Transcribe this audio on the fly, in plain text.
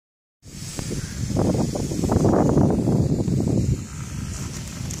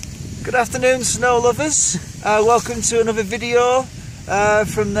Good afternoon, snow lovers. Welcome to another video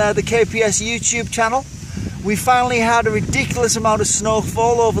from the KPS YouTube channel. We finally had a ridiculous amount of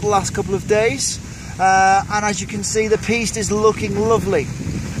snowfall over the last couple of days, and as you can see, the piste is looking lovely.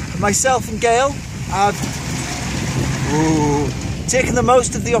 Myself and Gail have taken the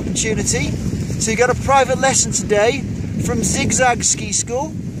most of the opportunity. So you got a private lesson today from Zig Zag Ski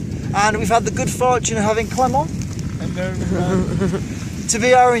School, and we've had the good fortune of having Clement to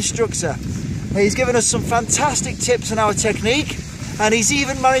be our instructor. He's given us some fantastic tips on our technique, and he's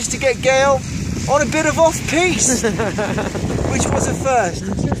even managed to get Gail on a bit of off-piste, which was a first.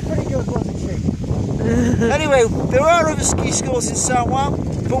 She was pretty good, wasn't she? Anyway, there are other ski schools in Saint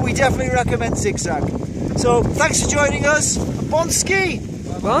Ouen, but we definitely recommend Zig Zag. So thanks for joining us, and bon ski!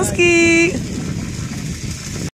 Bon ski!